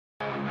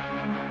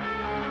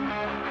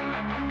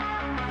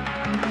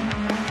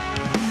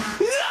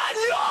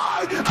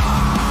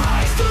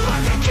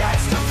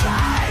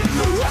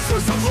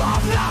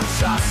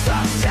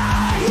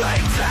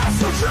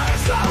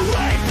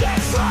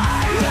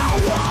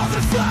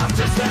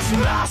is this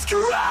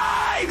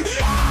masquerade?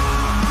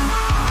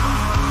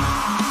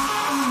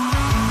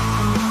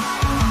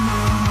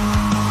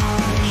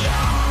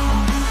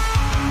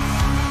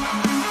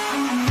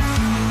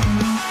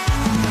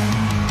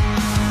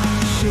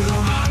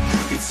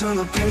 Turn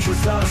the page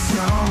without a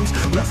sound.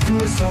 Left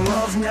with our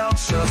love, now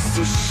just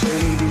a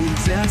shade. We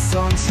dance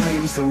on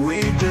dreams that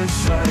we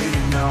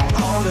betrayed. Now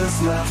all that's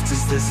left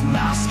is this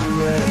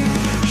masquerade.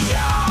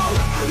 Yo,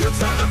 you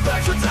turn the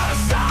page without a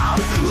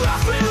sound.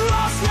 Left me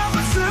lost,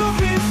 never to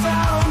be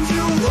found.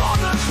 You wore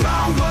the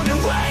crown, but it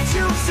weighed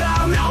you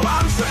down. Now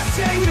I'm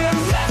drifting in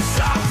this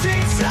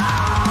empty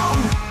town.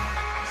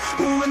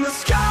 When the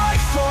sky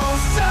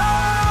falls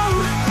down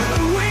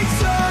and we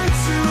turn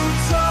to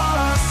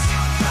dust,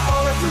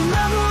 all of the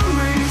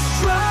memories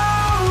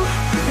drown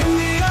in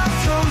the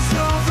echoes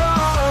of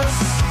us.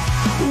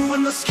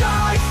 When the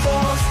sky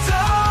falls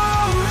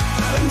down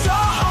and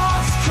our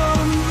hearts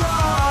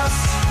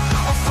combust,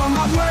 I'll find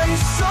my way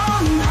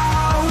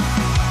somehow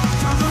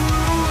through the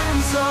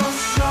ruins of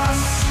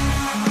trust.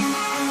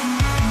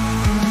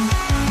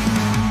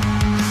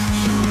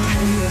 You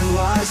painted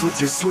lies with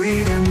your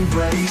sweet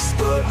embrace,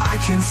 but I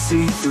can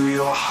see through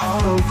your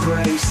hollow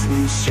grace.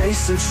 We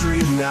chased a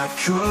dream that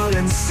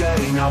couldn't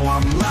stay. Now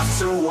I'm left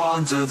to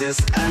wander this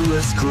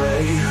endless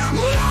gray.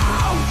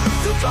 Wow,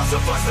 the thoughts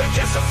of us that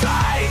kiss the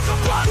fate. The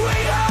blood we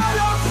had,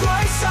 a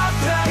price I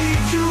paid.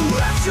 You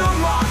left your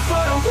mark,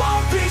 but I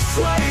won't be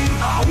slain.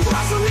 I'll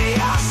rise from the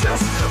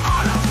ashes,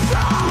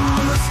 unafraid.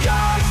 When the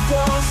sky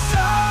falls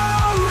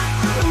down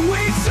and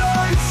we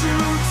turn to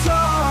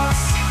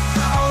dust,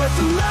 I'll let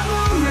the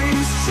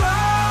memories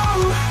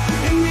drown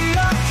in the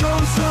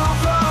echoes of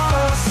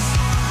us.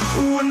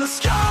 When the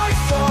sky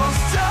falls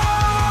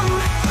down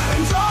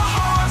and our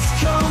hearts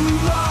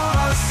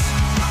combust,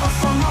 I'll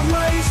find my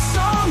way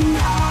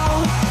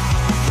somehow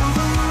through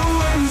the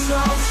ruins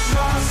of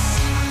trust.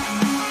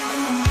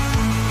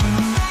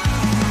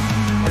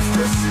 If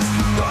this is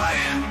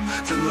goodbye,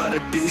 then let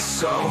it be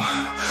so.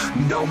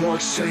 No more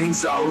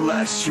chains, I'll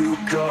let you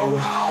go.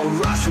 I'll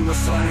rise from the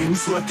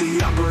flames, let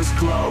the embers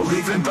glow,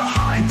 leaving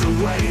behind the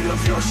weight of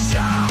your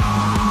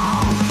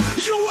shadow.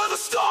 You were the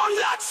storm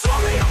that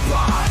tore me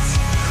apart,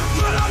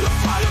 but I'm the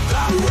fire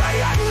that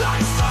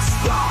reignites the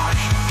spark.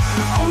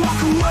 I'll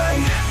walk away,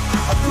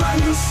 a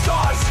brand new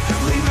start,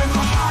 leaving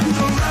behind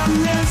the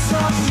remnants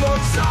of your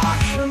dark.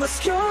 And the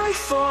sky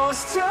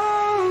falls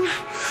down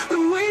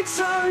and we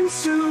turn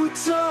to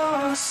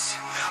dust,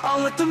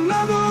 I'll let the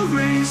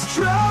memories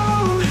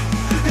drown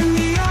in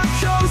the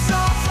echoes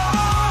of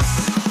us.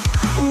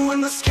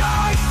 When the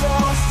sky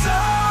falls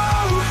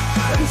down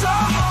and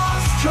our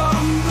hearts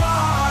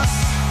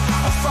combust,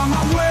 I'll find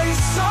my way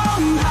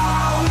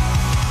somehow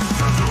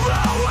through the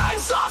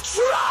ruins of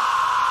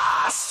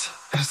trust.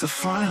 As the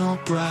final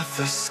breath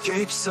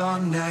escapes our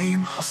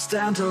name, I'll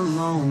stand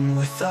alone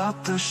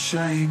without the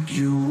shame.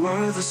 You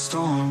were the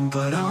storm,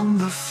 but I'm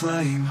the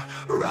flame,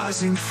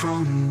 rising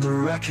from the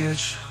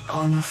wreckage,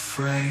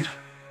 unafraid.